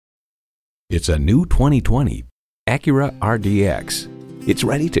It's a new 2020 Acura RDX. It's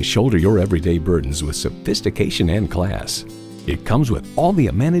ready to shoulder your everyday burdens with sophistication and class. It comes with all the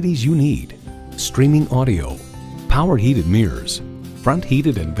amenities you need: streaming audio, power heated mirrors, front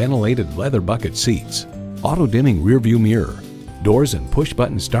heated and ventilated leather bucket seats, auto dimming rear view mirror, doors and push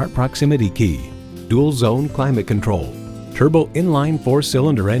button start proximity key, dual zone climate control, turbo inline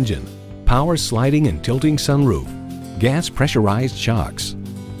 4-cylinder engine, power sliding and tilting sunroof, gas pressurized shocks,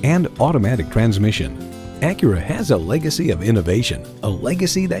 and automatic transmission. Acura has a legacy of innovation, a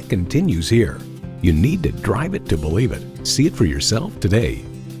legacy that continues here. You need to drive it to believe it. See it for yourself today.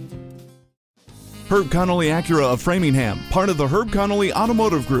 Herb Connolly Acura of Framingham, part of the Herb Connolly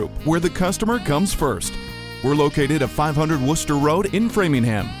Automotive Group, where the customer comes first. We're located at 500 Worcester Road in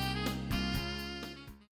Framingham.